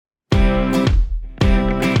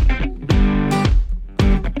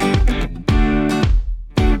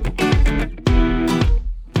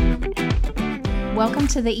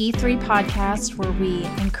to the E3 podcast, where we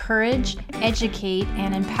encourage, educate,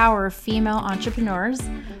 and empower female entrepreneurs.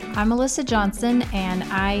 I'm Melissa Johnson, and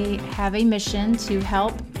I have a mission to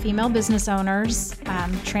help female business owners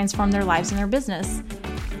transform their lives and their business.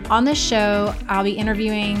 On this show, I'll be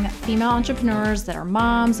interviewing female entrepreneurs that are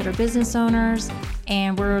moms, that are business owners,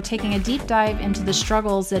 and we're taking a deep dive into the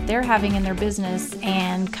struggles that they're having in their business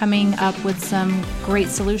and coming up with some great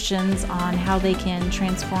solutions on how they can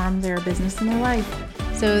transform their business and their life.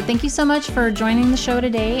 So thank you so much for joining the show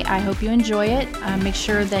today. I hope you enjoy it. Make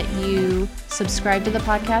sure that you subscribe to the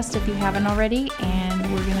podcast if you haven't already, and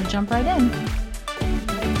we're going to jump right in.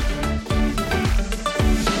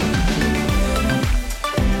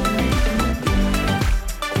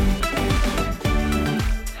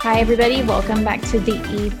 Hi, everybody. Welcome back to the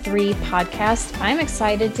E3 podcast. I'm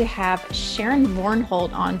excited to have Sharon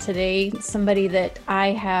Vornholt on today, somebody that I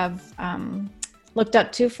have looked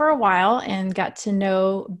up to for a while and got to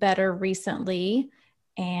know better recently.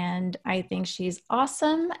 And I think she's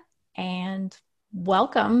awesome. And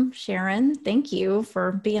welcome, Sharon. Thank you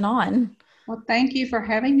for being on. Well, thank you for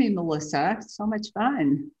having me, Melissa. It's so much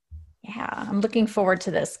fun. Yeah, I'm looking forward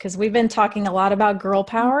to this because we've been talking a lot about girl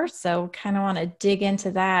power. So kind of want to dig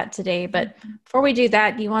into that today. But before we do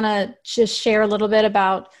that, do you want to just share a little bit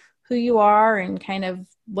about who you are and kind of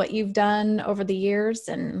what you've done over the years?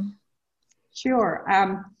 Sure.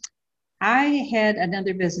 I had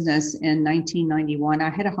another business in 1991. I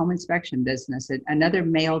had a home inspection business, another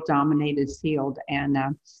male-dominated field. And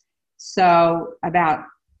so that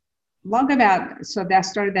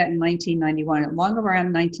started that in 1991. Long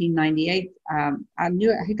around 1998, I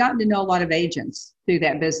had gotten to know a lot of agents through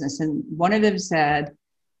that business. And one of them said,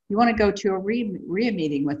 "You want to go to a RIA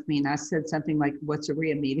meeting with me?" And I said something like, "What's a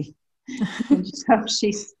RIA meeting?" And so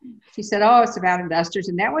she said, "Oh, it's about investors."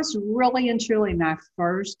 And that was really and truly my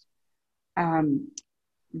first, a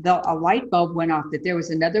light bulb went off that there was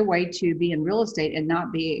another way to be in real estate and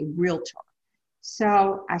not be a realtor.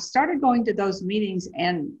 So I started going to those meetings,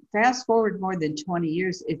 and fast forward more than 20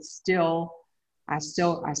 years, I still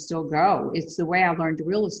go. It's the way I learned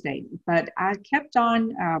real estate. But I kept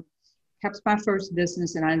my first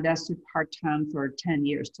business, and I invested part-time for 10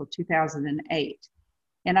 years till 2008.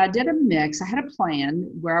 And I did a mix. I had a plan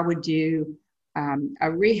where I would do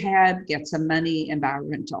a rehab, get some money, and buy a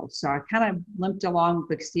rental. So I kind of limped along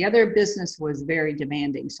because the other business was very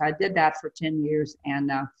demanding. So I did that for 10 years,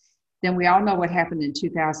 and then we all know what happened in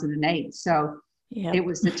 2008. So It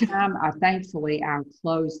was the time I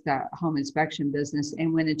closed the home inspection business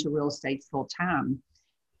and went into real estate full time.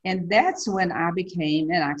 And that's when I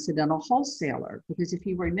became an accidental wholesaler, because if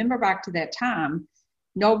you remember back to that time,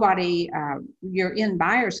 your end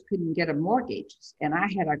buyers couldn't get a mortgage. And I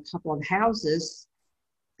had a couple of houses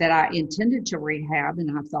that I intended to rehab.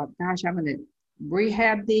 And I thought, gosh, I'm going to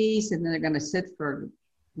rehab these, and then they're going to sit for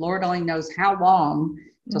Lord only knows how long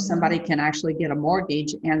till somebody can actually get a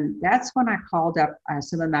mortgage. And that's when I called up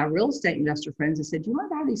some of my real estate investor friends and said, "Do you want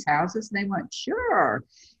to buy these houses?" And they went, "Sure."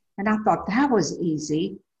 And I thought that was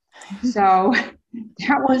easy. So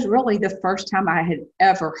that was really the first time I had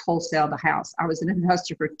ever wholesaled a house. I was an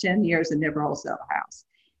investor for 10 years and never wholesaled a house.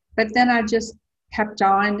 But then I just kept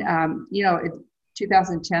on, in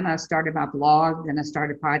 2010, I started my blog, then I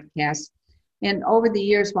started podcasts. And over the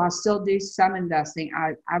years, while I still do some investing,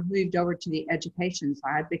 I've moved over to the education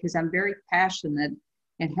side because I'm very passionate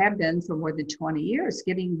and have been for more than 20 years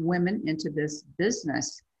getting women into this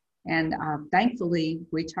business. And thankfully,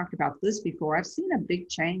 we talked about this before, I've seen a big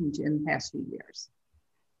change in the past few years.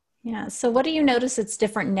 Yeah. So what do you notice it's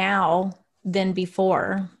different now than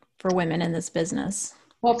before for women in this business?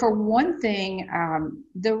 Well, for one thing,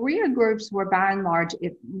 the RIA groups were by and large,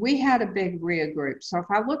 we had a big RIA group. So if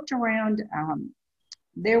I looked around,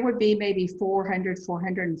 there would be maybe 400,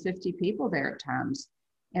 450 people there at times.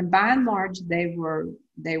 And by and large, they were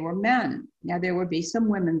men. Now, there would be some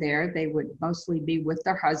women there. They would mostly be with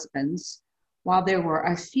their husbands, while there were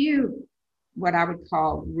a few, what I would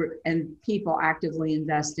call, and people actively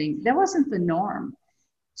investing. That wasn't the norm.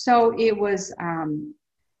 So it was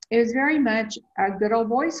very much a good old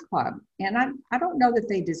boys club. And I don't know that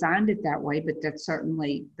they designed it that way, but that's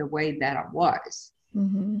certainly the way that it was.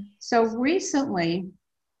 Mm-hmm. So recently,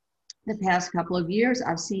 the past couple of years,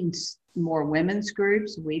 I've seen more women's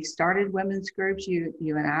groups. We've started women's groups. You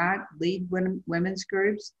and I lead women's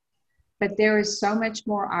groups. But there is so much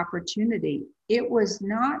more opportunity. It was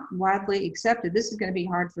not widely accepted. This is going to be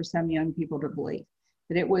hard for some young people to believe.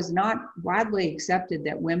 But it was not widely accepted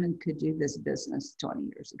that women could do this business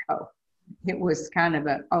 20 years ago. It was kind of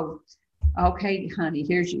okay, honey,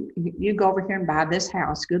 you go over here and buy this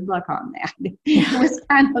house. Good luck on that. It Yeah. was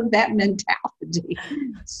kind of that mentality.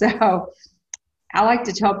 So I like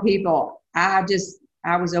to tell people, I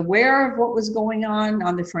was aware of what was going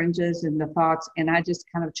on the fringes and the thoughts, and I just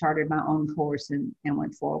kind of charted my own course and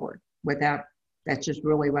went forward without, that's just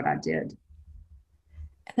really what I did.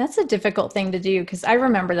 That's a difficult thing to do because I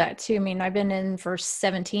remember that too. I mean, I've been in for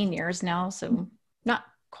 17 years now, so not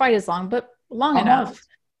quite as long, but long enough. Almost.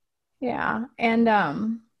 Yeah. And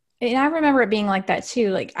I remember it being like that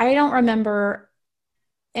too. Like I don't remember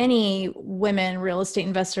any women real estate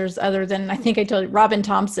investors other than I think I told you Robin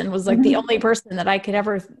Thompson was like the only person that I could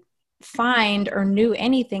ever find or knew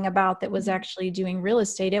anything about that was actually doing real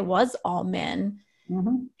estate. It was all men.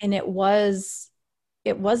 Mm-hmm. And it was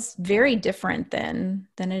very different than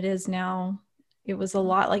it is now. It was a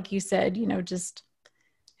lot, like you said, just,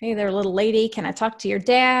 hey there, little lady, can I talk to your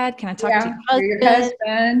dad? Can I talk to your your husband?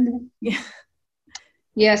 husband. Yeah.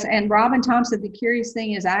 Yes, and Robin Thompson, the curious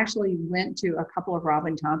thing is I actually went to a couple of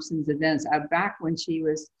Robin Thompson's events back when she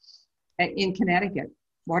was in Connecticut,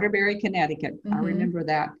 Waterbury, Connecticut. I remember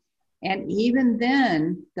that. And even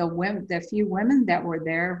then, the few women that were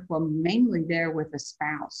there were mainly there with a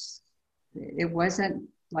spouse. It wasn't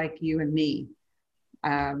like you and me,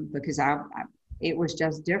 because it was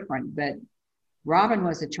just different. But Robin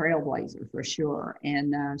was a trailblazer for sure.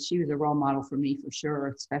 And she was a role model for me for sure,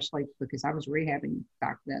 especially because I was rehabbing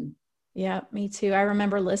back then. Yeah, me too. I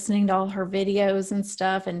remember listening to all her videos and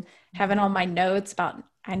stuff and having all my notes about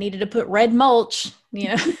I needed to put red mulch,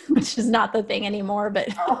 which is not the thing anymore, but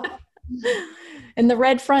and the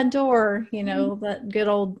red front door, that good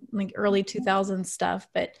old like early 2000s stuff.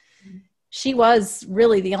 But she was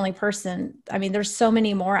really the only person. I mean, there's so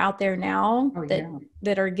many more out there now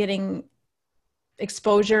that are getting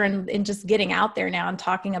exposure and just getting out there now and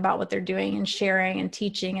talking about what they're doing and sharing and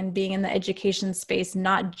teaching and being in the education space,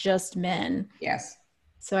 not just men. Yes.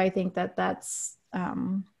 So I think that's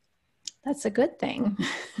a good thing.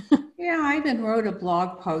 Yeah, I even wrote a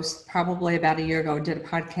blog post probably about a year ago, did a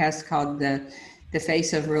podcast called the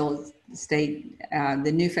Face of Real Estate.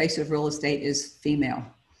 The new face of real estate is female.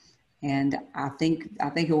 And I think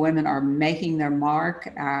women are making their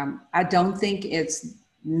mark. I don't think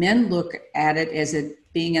men look at it as it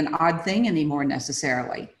being an odd thing anymore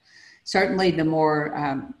necessarily. Certainly the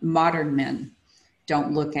more modern men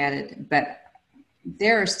don't look at it, but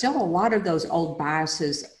there are still a lot of those old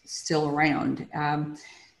biases still around. I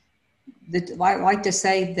like to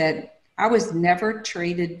say that I was never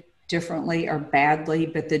treated differently or badly,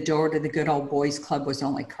 but the door to the good old boys club was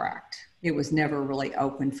only cracked. It was never really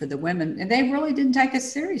open for the women, and they really didn't take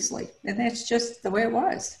us seriously. And that's just the way it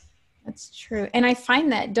was. That's true. And I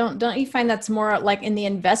find that, don't you find that's more like in the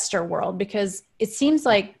investor world, because it seems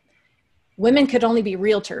like women could only be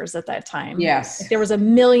realtors at that time. Yes. Like there was a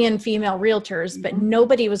million female realtors, but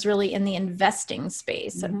nobody was really in the investing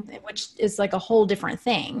space, which is like a whole different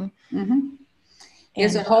thing.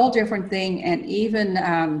 It's a whole different thing. And even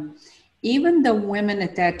the women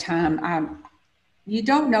at that time, you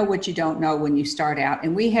don't know what you don't know when you start out.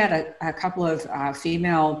 And we had a couple of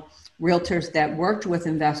female realtors that worked with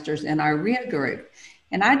investors in our RIA group.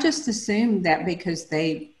 And I just assumed that because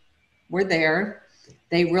they were there,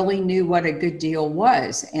 they really knew what a good deal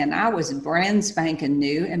was. And I was brand spanking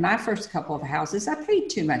new. In my first couple of houses, I paid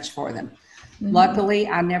too much for them. Luckily,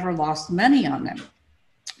 I never lost money on them.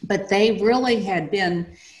 But they really had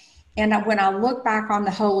been, and when I look back on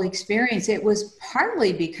the whole experience, it was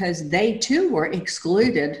partly because they too were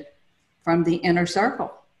excluded from the inner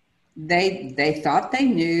circle. They thought they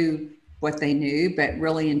knew what they knew, but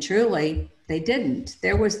really and truly they didn't.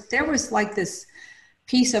 There was like this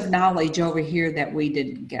piece of knowledge over here that we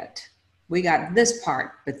didn't get. We got this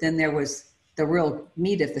part, but then there was the real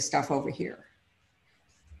meat of the stuff over here.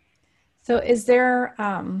 So is there,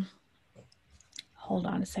 hold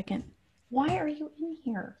on a second. Why are you in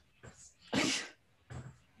here?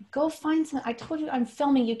 Go find some. I told you I'm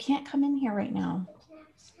filming. You can't come in here right now.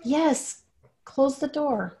 Yes. Close the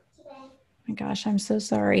door. Oh my gosh, I'm so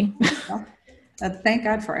sorry. Well, thank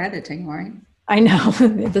God for editing, right? I know.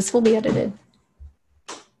 This will be edited.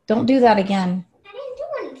 Don't do that again. I didn't do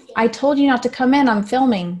anything. I told you not to come in. I'm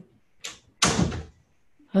filming.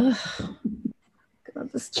 Ugh.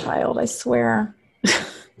 God, this child, I swear.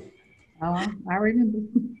 Oh, I remember.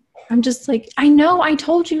 I'm just like, I know I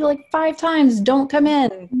told you like 5 times, don't come in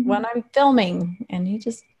when I'm filming. And he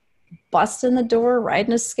just busts in the door,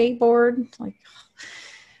 riding a skateboard. Like,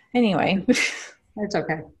 anyway. That's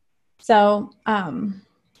okay. So,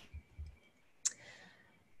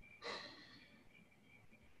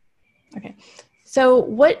 okay. So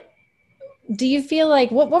what do you feel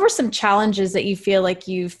like, what were some challenges that you feel like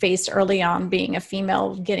you faced early on being a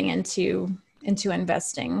female getting into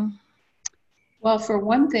investing? Well, for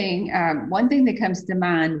one thing that comes to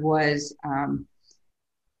mind was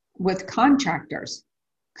with contractors.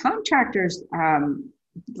 Contractors,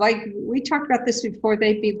 like we talked about this before,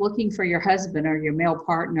 they'd be looking for your husband or your male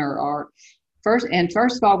partner, or first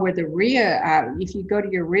of all, with the RIA, if you go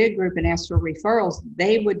to your RIA group and ask for referrals,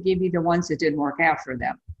 they would give you the ones that didn't work out for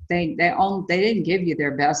them. They didn't give you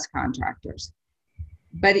their best contractors.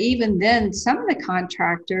 But even then, some of the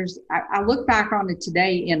contractors, I look back on it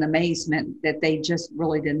today in amazement that they just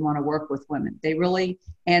really didn't want to work with women. They really,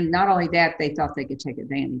 and not only that, they thought they could take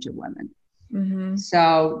advantage of women. Mm-hmm.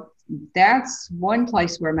 So that's one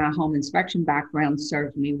place where my home inspection background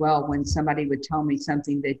served me well, when somebody would tell me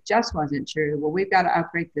something that just wasn't true. Well, we've got to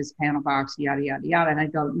upgrade this panel box, yada, yada, yada. And I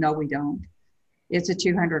go, no, we don't. It's a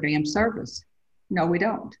 200 amp service. No, we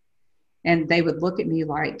don't. And they would look at me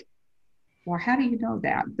like, well, how do you know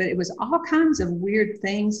that? But it was all kinds of weird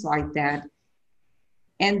things like that.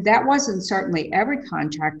 And that wasn't certainly every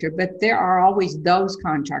contractor, but there are always those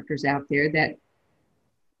contractors out there that,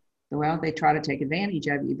 well, they try to take advantage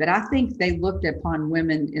of you. But I think they looked upon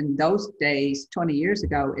women in those days, 20 years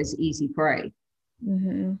ago, as easy prey.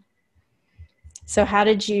 Mm-hmm. So how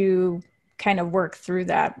did you kind of work through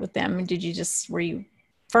that with them? Were you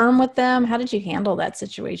firm with them? How did you handle that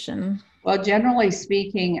situation? Well, generally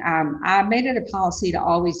speaking, I made it a policy to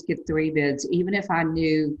always get 3 bids, even if I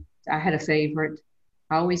knew I had a favorite.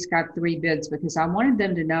 I always got 3 bids because I wanted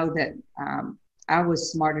them to know that I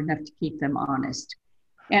was smart enough to keep them honest.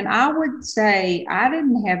 And I would say I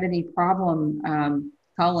didn't have any problem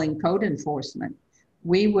calling code enforcement.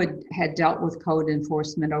 We had dealt with code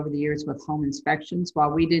enforcement over the years with home inspections.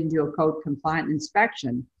 While we didn't do a code compliant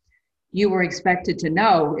inspection, you were expected to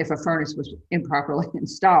know if a furnace was improperly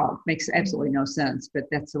installed. Makes absolutely no sense, but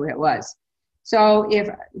that's the way it was. So if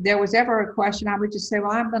there was ever a question, I would just say,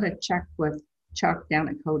 well, I'm going to check with Chuck down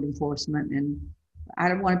at code enforcement, and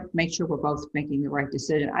I want to make sure we're both making the right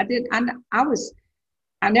decision.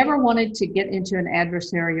 I never wanted to get into an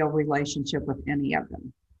adversarial relationship with any of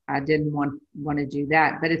them. I didn't want to do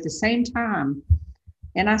that. But at the same time,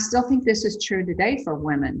 and I still think this is true today for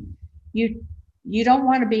women, you don't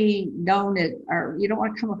want to be known or you don't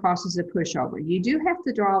want to come across as a pushover. You do have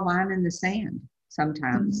to draw a line in the sand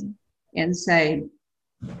sometimes, mm-hmm. and say,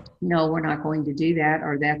 no, we're not going to do that,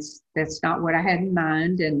 or that's not what I had in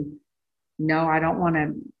mind. And no, I don't want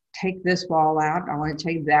to take this wall out. I want to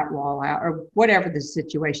take that wall out, or whatever the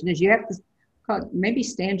situation is. You have to maybe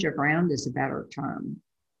stand your ground is a better term.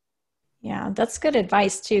 Yeah, that's good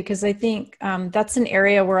advice too, because I think that's an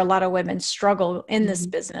area where a lot of women struggle in this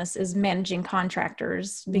mm-hmm. business, is managing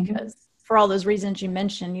contractors, mm-hmm. because for all those reasons you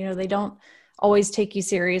mentioned, they don't always take you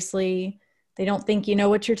seriously. They don't think you know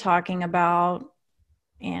what you're talking about,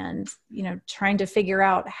 and trying to figure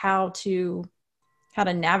out how to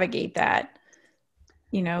navigate that.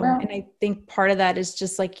 Well, and I think part of that is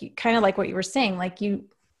just kind of like what you were saying, like you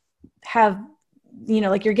have,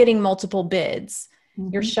 like you're getting multiple bids. Mm-hmm.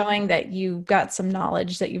 You're showing that you've got some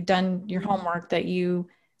knowledge, that you've done your homework, that you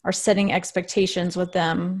are setting expectations with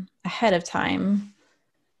them ahead of time.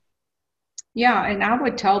 Yeah. And I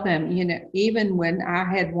would tell them, even when I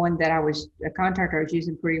had one that a contractor I was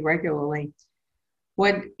using pretty regularly,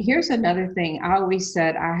 here's another thing. I always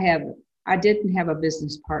said I didn't have a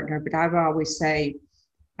business partner, but I would always say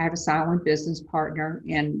I have a silent business partner,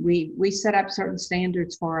 and we set up certain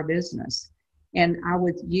standards for our business. And I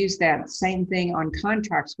would use that same thing on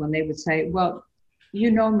contracts when they would say, well, me, I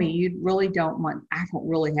don't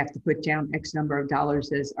really have to put down X number of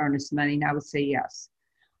dollars as earnest money. And I would say, yes,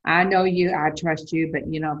 I know you, I trust you, but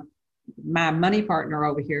my money partner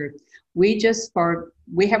over here, we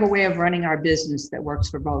have a way of running our business that works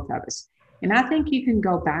for both of us. And I think you can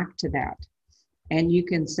go back to that, and you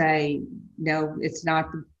can say, no, it's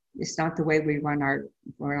not the way we run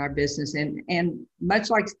our business. And much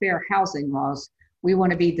like fair housing laws, we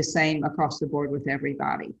want to be the same across the board with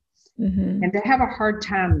everybody. Mm-hmm. And they have a hard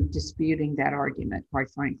time disputing that argument,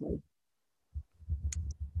 quite frankly.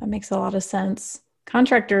 That makes a lot of sense.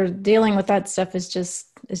 Contractors dealing with that stuff is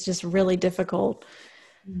just really difficult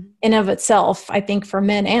mm-hmm. in of itself, I think, for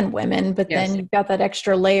men and women. But yes. Then you've got that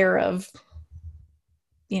extra layer of,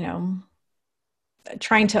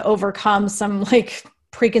 trying to overcome some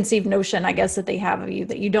preconceived notion, I guess, that they have of you,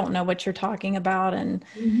 that you don't know what you're talking about, and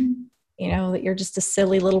mm-hmm. That you're just a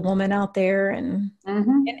silly little woman out there, and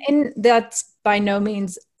mm-hmm. and that's by no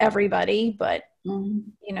means everybody, but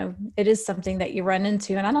mm-hmm. It is something that you run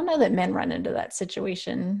into, and I don't know that men run into that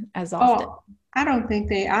situation as often. I don't think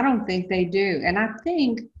they do, and I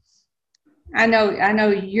think I know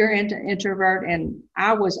you're into introvert, and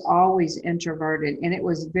I was always introverted, and it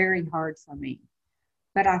was very hard for me.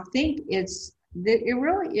 But I think it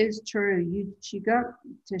really is true. You got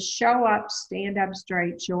to show up, stand up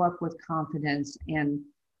straight, show up with confidence, and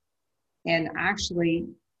actually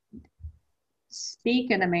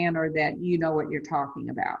speak in a manner that you know what you're talking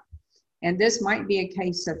about. And this might be a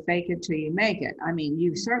case of fake it till you make it. I mean,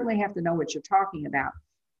 you certainly have to know what you're talking about.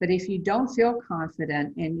 But if you don't feel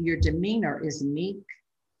confident and your demeanor is meek,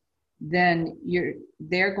 then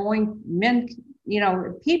they're going, men,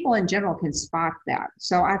 people in general can spot that.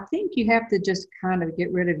 So I think you have to just kind of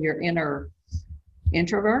get rid of your inner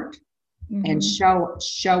introvert and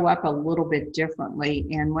show up a little bit differently.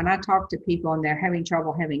 And when I talk to people and they're having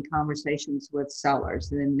trouble having conversations with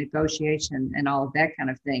sellers and negotiation and all of that kind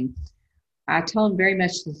of thing, I tell them very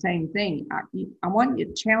much the same thing. I want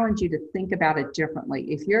to challenge you to think about it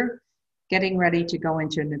differently. If you're getting ready to go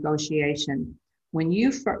into a negotiation,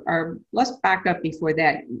 let's back up before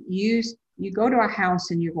that. You go to a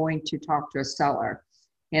house and you're going to talk to a seller.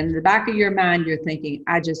 In the back of your mind, you're thinking,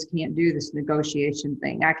 I just can't do this negotiation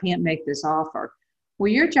thing. I can't make this offer.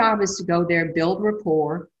 Well, your job is to go there, build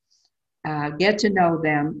rapport, get to know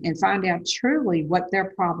them, and find out truly what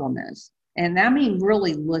their problem is. And I mean,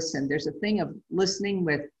 really listen. There's a thing of listening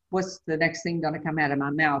with what's the next thing going to come out of my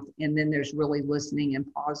mouth. And then there's really listening and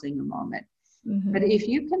pausing a moment. But if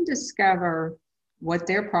you can discover what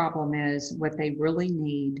their problem is, what they really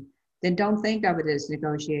need, then don't think of it as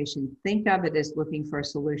negotiation. Think of it as looking for a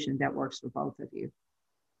solution that works for both of you.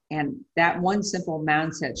 And that one simple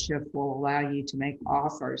mindset shift will allow you to make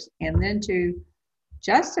offers and then to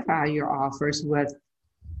justify your offers with,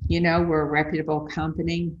 we're a reputable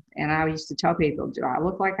company. And I used to tell people, do I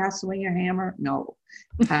look like I swing a hammer? No.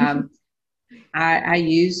 I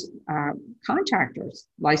use contractors,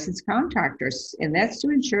 licensed contractors, and that's to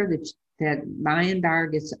ensure that my buyer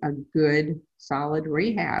gets a good, solid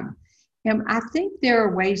rehab. And I think there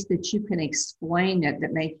are ways that you can explain it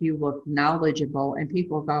that make you look knowledgeable, and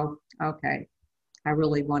people go, okay, I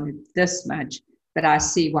really wanted this much, but I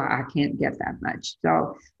see why I can't get that much.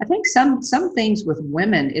 So I think some things with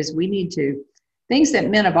women is things that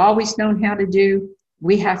men have always known how to do,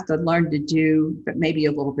 we have to learn to do, but maybe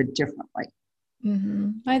a little bit differently.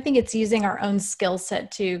 I think it's using our own skill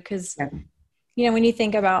set too, because, when you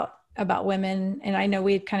think about women, and I know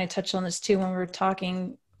we kind of touched on this too when we were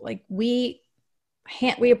talking, like we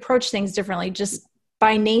approach things differently just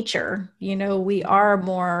by nature. We are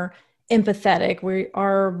more empathetic. We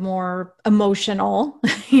are more emotional,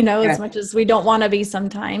 as much as we don't want to be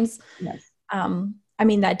sometimes. Yes. I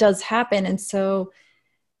mean, that does happen. And so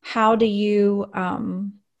how do you,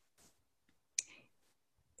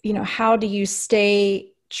 how do you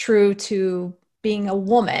stay true to being a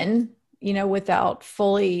woman, without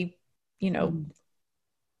fully,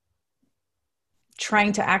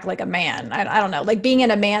 trying to act like a man? I don't know, like being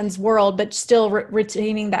in a man's world, but still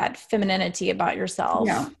retaining that femininity about yourself.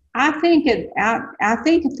 Yeah, I think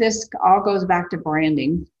this all goes back to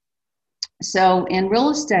branding. So in real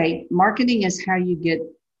estate, marketing is how you get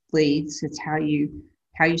leads. It's how you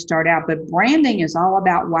start out, but branding is all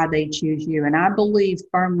about why they choose you. And I believe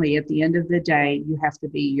firmly at the end of the day, you have to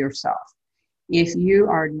be yourself. If you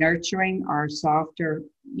are nurturing or softer,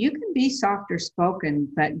 you can be softer spoken,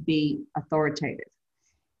 but be authoritative.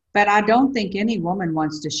 But I don't think any woman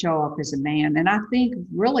wants to show up as a man. And I think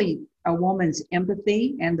really a woman's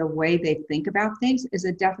empathy and the way they think about things is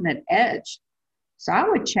a definite edge. So I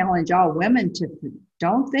would challenge all women to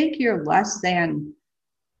don't think you're less than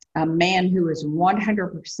a man who is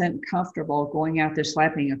 100% comfortable going out there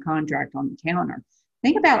slapping a contract on the counter.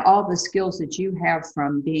 Think about all the skills that you have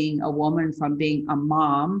from being a woman, from being a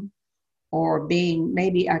mom, or being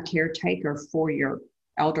maybe a caretaker for your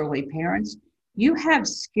elderly parents. You have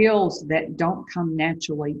skills that don't come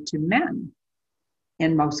naturally to men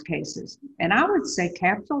in most cases. And I would say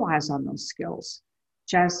capitalize on those skills.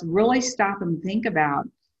 Just really stop and think about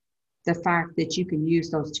the fact that you can use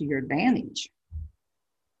those to your advantage.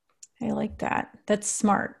 I like that. That's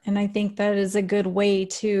smart. And I think that is a good way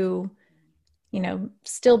to,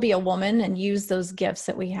 still be a woman and use those gifts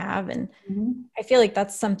that we have. And I feel like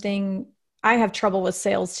that's something I have trouble with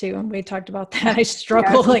sales too. And we talked about that. I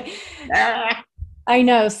struggle. I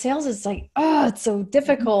know sales is like, it's so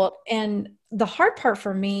difficult. And the hard part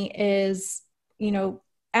for me is,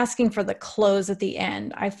 asking for the close at the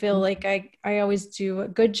end. I feel like I always do a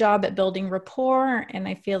good job at building rapport, and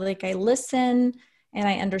I feel like I listen and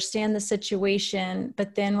I understand the situation.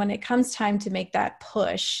 But then when it comes time to make that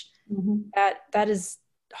push, that is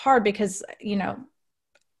hard because,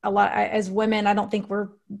 as women, I don't think we're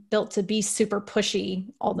built to be super pushy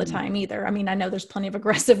all the time either. I mean, I know there's plenty of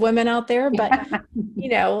aggressive women out there, but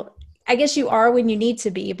I guess you are when you need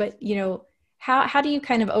to be, but how do you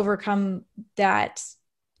kind of overcome that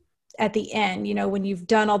at the end, when you've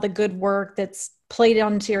done all the good work that's played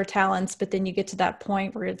onto your talents, but then you get to that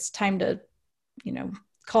point where it's time to,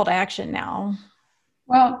 call to action now?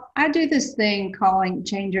 Well, I do this thing calling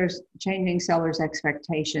changing sellers'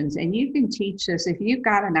 expectations. And you can teach this if you've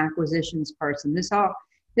got an acquisitions person. This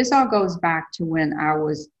all goes back to when I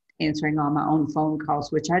was answering all my own phone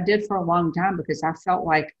calls, which I did for a long time because I felt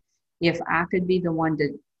like if I could be the one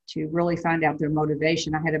to really find out their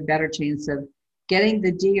motivation, I had a better chance of getting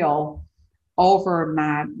the deal over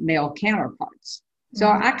my male counterparts. So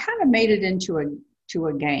I kind of made it into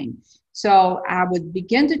a game. So I would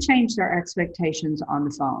begin to change their expectations on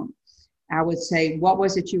the phone. I would say, what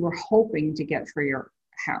was it you were hoping to get for your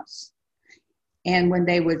house? And when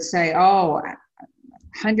they would say, oh,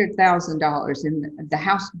 $100,000, and the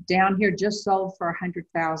house down here just sold for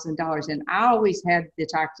 $100,000. And I always had the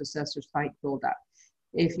tax assessor's site pulled up.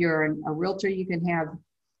 If you're a realtor, you could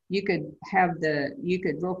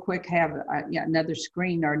real quick have another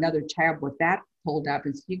screen or another tab with that pulled up.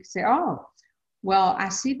 And so you could say, oh, well, I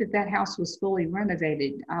see that house was fully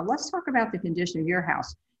renovated. Let's talk about the condition of your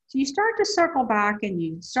house. So you start to circle back and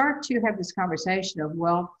you start to have this conversation of,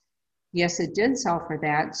 well, yes, it did sell for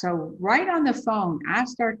that. So right on the phone, I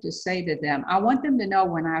start to say to them, I want them to know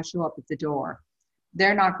when I show up at the door,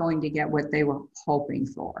 they're not going to get what they were hoping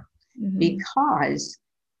for, because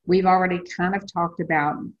we've already kind of talked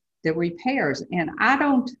about the repairs. And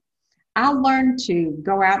I learned to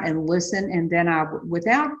go out and listen, and then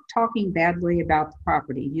without talking badly about the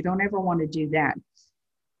property, you don't ever want to do that.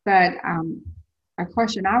 But a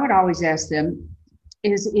question I would always ask them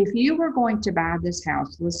is, if you were going to buy this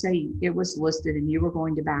house, let's say it was listed and you were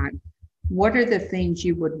going to buy it, what are the things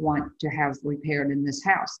you would want to have repaired in this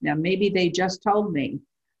house? Now, maybe they just told me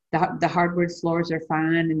the hardwood floors are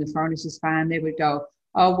fine and the furnace is fine. They would go,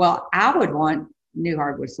 oh, well, I would want new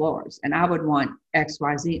hardwood floors and I would want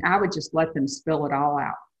XYZ. I would just let them spill it all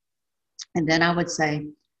out. And then I would say,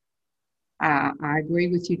 I agree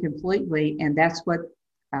with you completely. And that's what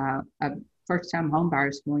a first-time home buyer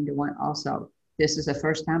is going to want also. This is a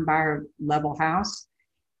first-time buyer level house.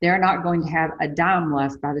 They're not going to have a dime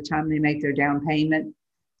left by the time they make their down payment.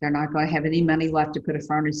 They're not going to have any money left to put a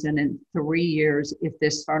furnace in 3 years if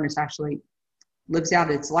this furnace actually lives out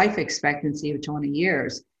its life expectancy of 20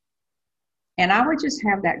 years. And I would just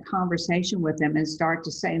have that conversation with them and start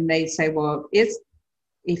to say, and they'd say, well,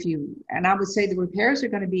 and I would say the repairs are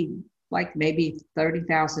going to be like maybe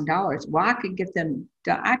 $30,000. Well, I could get them,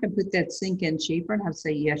 I can put that sink in cheaper. And I'd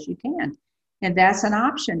say, yes, you can. And that's an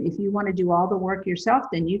option. If you want to do all the work yourself,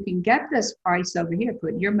 then you can get this price over here,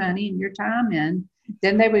 put your money and your time in.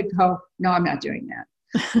 Then they would go, no, I'm not doing that.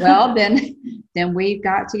 Well, then we've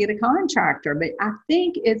got to get a contractor. But I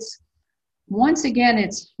think once again,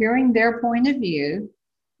 it's hearing their point of view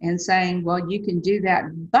and saying, well, you can do that,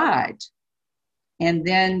 but, and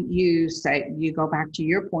then you go back to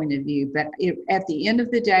your point of view. But at the end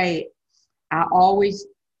of the day,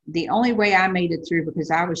 the only way I made it through,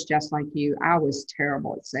 because I was just like you, I was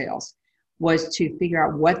terrible at sales, was to figure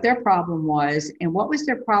out what their problem was and what was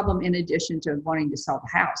their problem in addition to wanting to sell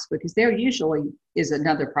the house, because there usually is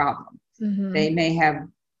another problem. They may have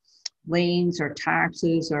liens or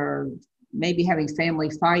taxes or maybe having family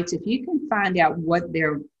fights. If you can find out what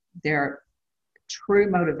their true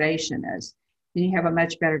motivation is, then you have a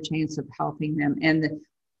much better chance of helping them. And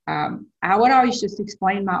I would always just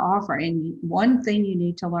explain my offer. And one thing you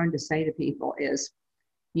need to learn to say to people is,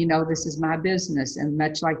 this is my business. And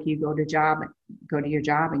much like you go to your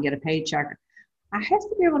job and get a paycheck, I have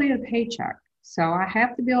to be able to get a paycheck. So I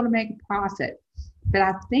have to be able to make a profit. But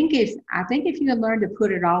I think if you can learn to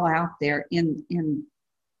put it all out there in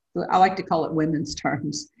I like to call it women's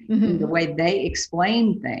terms, in the way they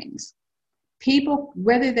explain things, people,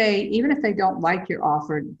 even if they don't like your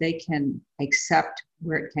offer, they can accept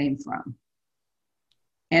where it came from.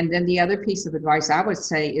 And then the other piece of advice I would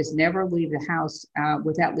say is never leave the house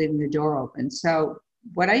without leaving the door open. So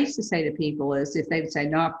what I used to say to people is, if they would say,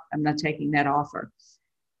 no, I'm not taking that offer.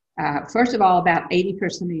 First of all, about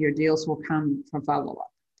 80% of your deals will come from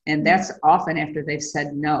follow-up. And that's often after they've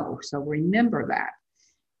said no. So remember that.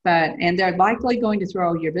 And they're likely going to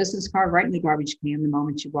throw your business card right in the garbage can the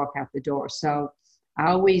moment you walk out the door. So I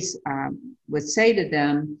always would say to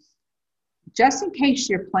them, just in case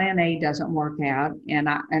your plan A doesn't work out, and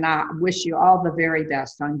I wish you all the very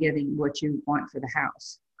best on getting what you want for the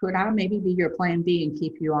house, could I maybe be your plan B and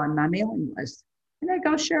keep you on my mailing list? And they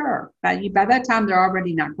go, sure. By that time, they're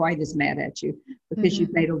already not quite as mad at you because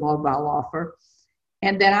you've made a lowball offer.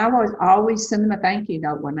 And then I would always send them a thank you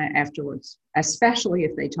note afterwards, especially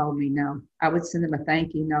if they told me no. I would send them a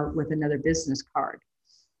thank you note with another business card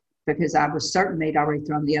because I was certain they'd already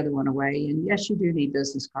thrown the other one away. And yes, you do need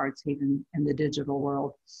business cards even in the digital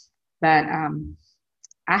world. But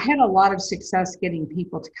I had a lot of success getting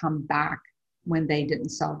people to come back when they didn't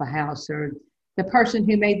sell the house, or the person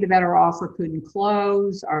who made the better offer couldn't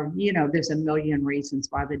close, or, there's a million reasons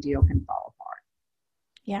why the deal can fall apart.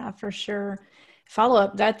 Yeah, for sure. Follow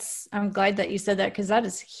up. I'm glad that you said that, because that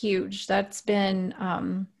is huge. That's been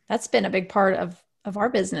a big part of our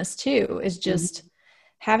business too, is just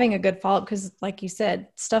having a good follow-up. Because like you said,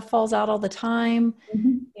 stuff falls out all the time.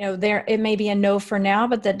 It may be a no for now,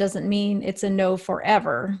 but that doesn't mean it's a no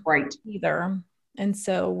forever. Right. Either. And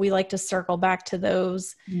so we like to circle back to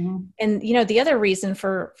those. And, the other reason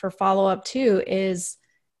for follow-up too is,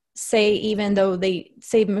 say, even though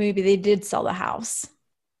maybe they did sell the house,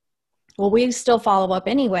 well, we still follow up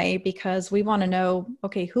anyway, because we want to know,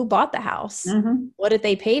 okay, who bought the house? What did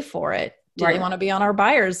they pay for it? Do they want to be on our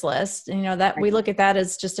buyers list? And, that we look at that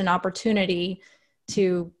as just an opportunity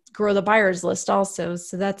to grow the buyers list also.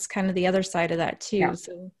 So that's kind of the other side of that too. Yeah.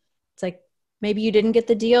 So it's like, maybe you didn't get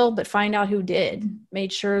the deal, but find out who did,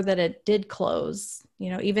 made sure that it did close.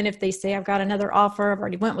 Even if they say, I've got another offer, I've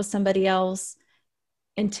already went with somebody else,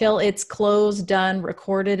 until it's closed, done,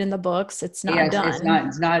 recorded in the books, it's not done.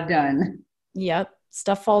 It's not done. Yep.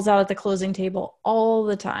 Stuff falls out at the closing table all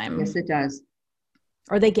the time. Yes, it does.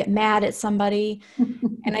 Or they get mad at somebody.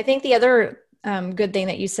 And I think the other good thing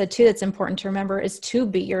that you said too, that's important to remember, is to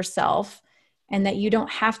be yourself, and that you don't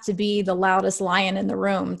have to be the loudest lion in the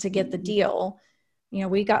room to get the deal.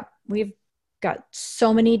 We've got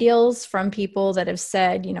so many deals from people that have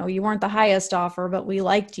said, you weren't the highest offer, but we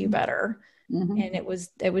liked you better. And it was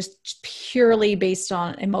purely based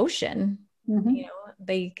on emotion.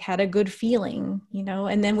 They had a good feeling,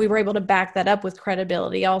 and then we were able to back that up with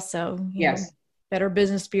credibility also. Yes. Better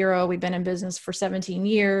Business Bureau. We've been in business for 17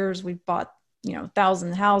 years. We've bought,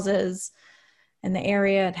 1,000 houses in the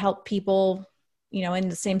area and helped people, in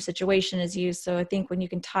the same situation as you. So I think when you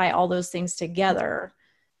can tie all those things together,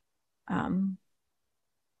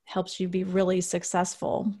 helps you be really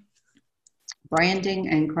successful. Branding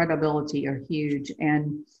and credibility are huge.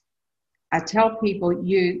 And I tell people,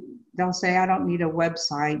 they'll say, I don't need a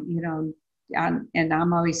website, and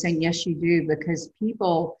I'm always saying, yes, you do, because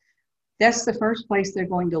people, that's the first place they're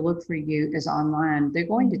going to look for you is online. They're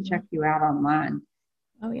going to check you out online.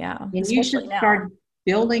 Oh yeah. And you should start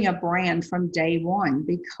building a brand from day one,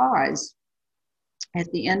 because at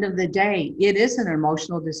the end of the day, it is an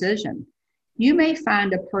emotional decision. You may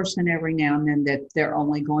find a person every now and then that they're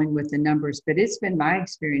only going with the numbers, but it's been my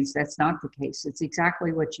experience that's not the case. It's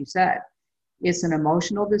exactly what you said. It's an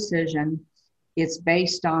emotional decision. It's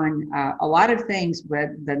based on a lot of things, but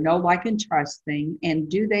the know, like, and trust thing. And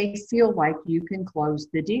do they feel like you can close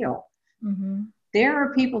the deal? There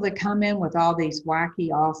are people that come in with all these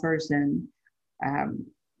wacky offers, and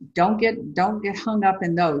don't get hung up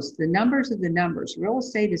in those. The numbers are the numbers. Real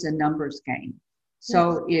estate is a numbers game.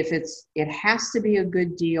 So if it has to be a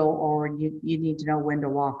good deal, or you need to know when to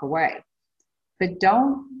walk away. But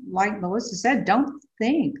don't, like Melissa said, don't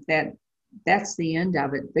think that that's the end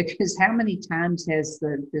of it, because how many times has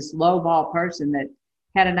this lowball person that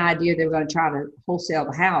had an idea they were going to try to wholesale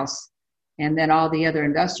the house, and then all the other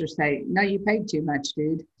investors say, no, you paid too much,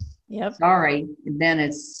 dude. Yep. Sorry. And then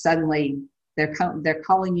it's suddenly they're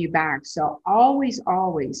calling you back. So always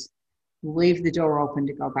leave the door open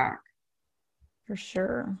to go back. For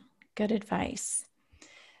sure. Good advice.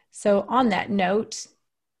 So on that note,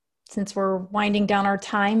 since we're winding down our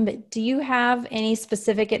time, but do you have any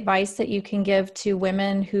specific advice that you can give to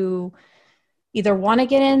women who either want to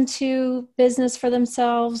get into business for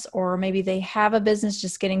themselves, or maybe they have a business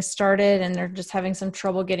just getting started and they're just having some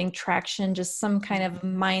trouble getting traction, just some kind of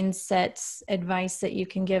mindset advice that you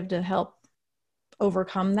can give to help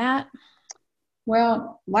overcome that?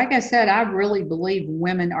 Well, like I said, I really believe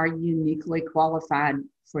women are uniquely qualified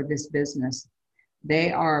for this business.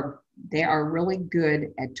 They are really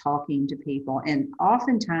good at talking to people. And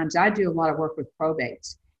oftentimes I do a lot of work with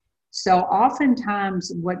probates. So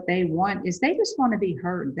oftentimes what they want is they just want to be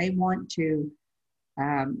heard. They want to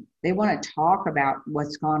talk about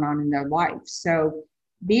what's going on in their life. So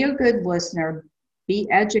be a good listener, be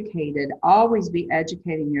educated, always be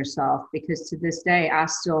educating yourself, because to this day,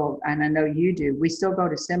 and I know you do, we still go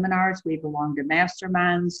to seminars, we belong to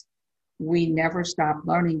masterminds, we never stop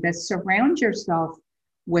learning, but surround yourself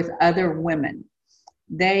with other women.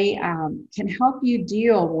 They can help you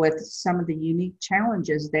deal with some of the unique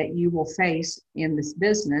challenges that you will face in this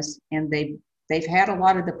business. And they've had a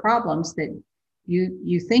lot of the problems that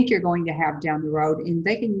you think you're going to have down the road, and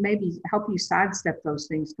they can maybe help you sidestep those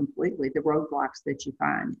things completely, the roadblocks that you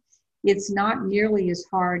find. It's not nearly as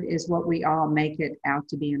hard as what we all make it out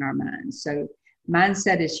to be in our minds. So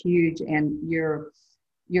mindset is huge, and your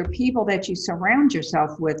people that you surround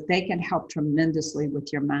yourself with, they can help tremendously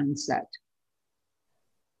with your mindset.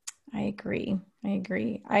 I agree.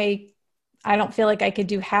 I don't feel like I could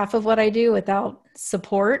do half of what I do without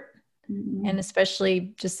support, and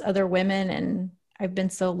especially just other women. And I've been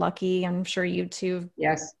so lucky. I'm sure you too.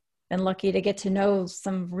 Yes. Been lucky to get to know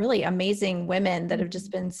some really amazing women that have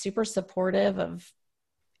just been super supportive of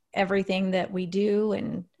everything that we do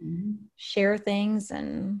and share things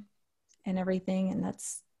and everything. And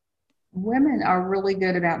that's, women are really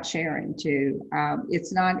good about sharing too.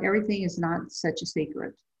 It's not, everything is not such a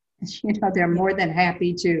secret. You know, they're more than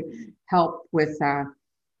happy to help with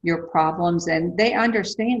your problems, and they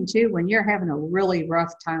understand too when you're having a really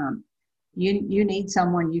rough time. You need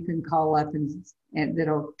someone you can call up and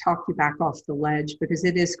that'll talk you back off the ledge, because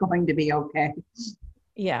it is going to be okay.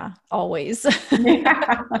 Yeah, always.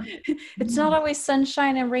 It's not always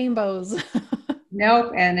sunshine and rainbows.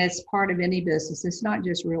 Nope, and it's part of any business. It's not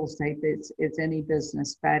just real estate, it's any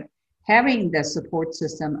business. But having the support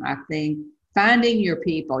system, I think, finding your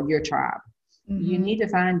people, your tribe. You need to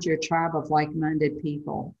find your tribe of like-minded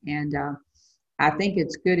people. And I think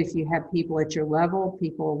it's good if you have people at your level,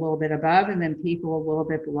 people a little bit above, and then people a little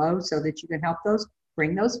bit below, so that you can help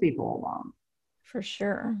bring those people along. For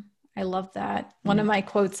sure. I love that. One of my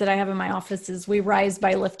quotes that I have in my office is, "We rise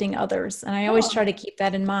by lifting others." And I always try to keep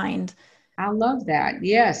that in mind. I love that.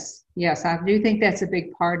 Yes. I do think that's a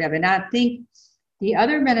big part of it. And I think the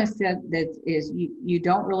other benefit that is you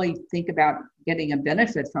don't really think about getting a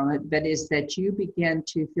benefit from it, but is that you begin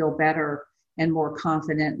to feel better and more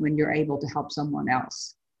confident when you're able to help someone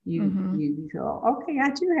else. You feel, okay,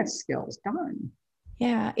 I do have skills. Darn.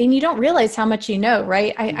 Yeah. And you don't realize how much you know,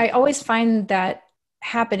 right? I always find that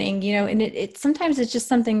happening, you know, and it sometimes it's just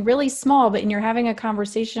something really small, but you're having a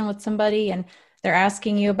conversation with somebody and they're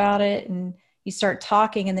asking you about it, and you start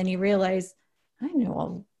talking, and then you realize, I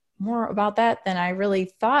know more about that than I really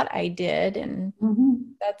thought I did. And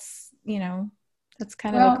that's, you know, that's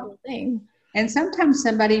kind of a cool thing. And sometimes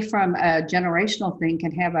somebody from a generational thing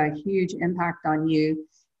can have a huge impact on you,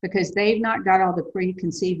 because they've not got all the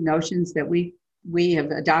preconceived notions that we have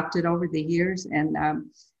adopted over the years. And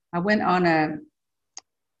I went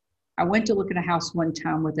to look at a house one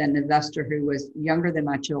time with an investor who was younger than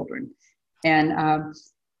my children. And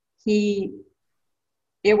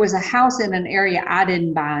it was a house in an area I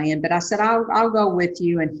didn't buy in, but I said, I'll go with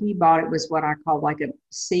you. And he bought, it was what I call like a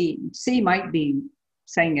C. C might be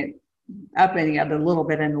saying it up a little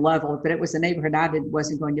bit in the level, but it was a neighborhood I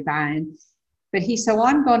wasn't going to buy in. But he said, well,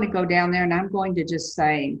 I'm going to go down there and I'm going to just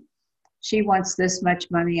say, she wants this much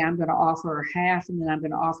money. I'm going to offer her half, and then I'm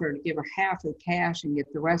going to offer her to give her half of cash and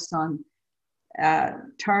get the rest on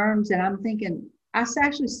terms. And I'm thinking, I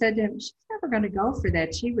actually said to him, she's never going to go for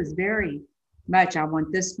that. She was very much, I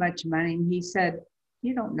want this much money. And he said,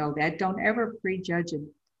 you don't know that. Don't ever prejudge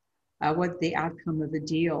what the outcome of the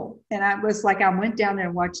deal. And I was like, I went down there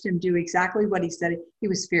and watched him do exactly what he said. He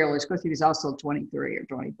was fearless, because he was also 23 or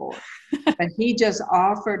 24. But he just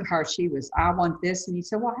offered her, I want this. And he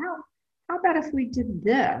said, well, how about if we did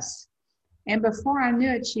this? And before I knew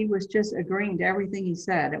it, she was just agreeing to everything he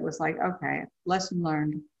said. It was like, okay, lesson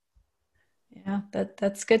learned. Yeah,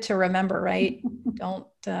 that's good to remember, right? Don't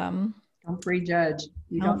prejudge.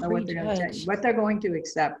 You don't know what they're going to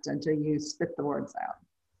accept until you spit the words out.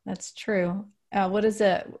 That's true. What is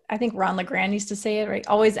it? I think Ron LeGrand used to say it, right?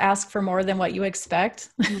 Always ask for more than what you expect.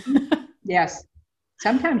 Yes.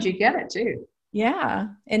 Sometimes you get it too. Yeah.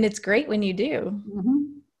 And it's great when you do.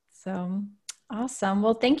 So awesome.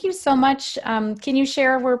 Well, thank you so much. Can you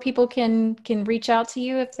share where people can reach out to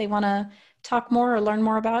you if they want to talk more or learn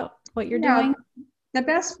more about what you're doing? The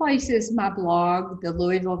best place is my blog, the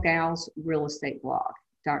Louisville Gals Real Estate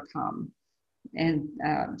Blog.com. And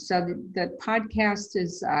so the podcast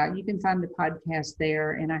is, you can find the podcast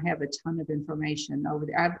there, and I have a ton of information over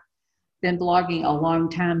there. I've been blogging a long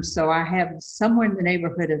time, so I have somewhere in the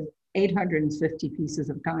neighborhood of 850 pieces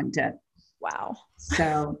of content. Wow.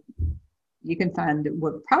 So you can find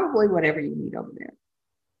probably whatever you need over there.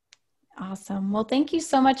 Awesome. Well, thank you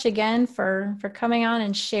so much again for coming on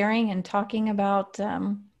and sharing and talking about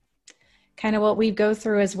kind of what we go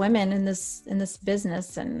through as women in this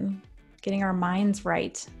business and getting our minds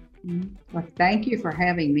right. Well, thank you for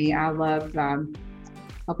having me. I love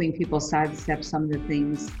helping people sidestep some of the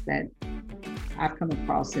things that I've come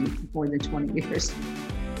across in more than 20 years.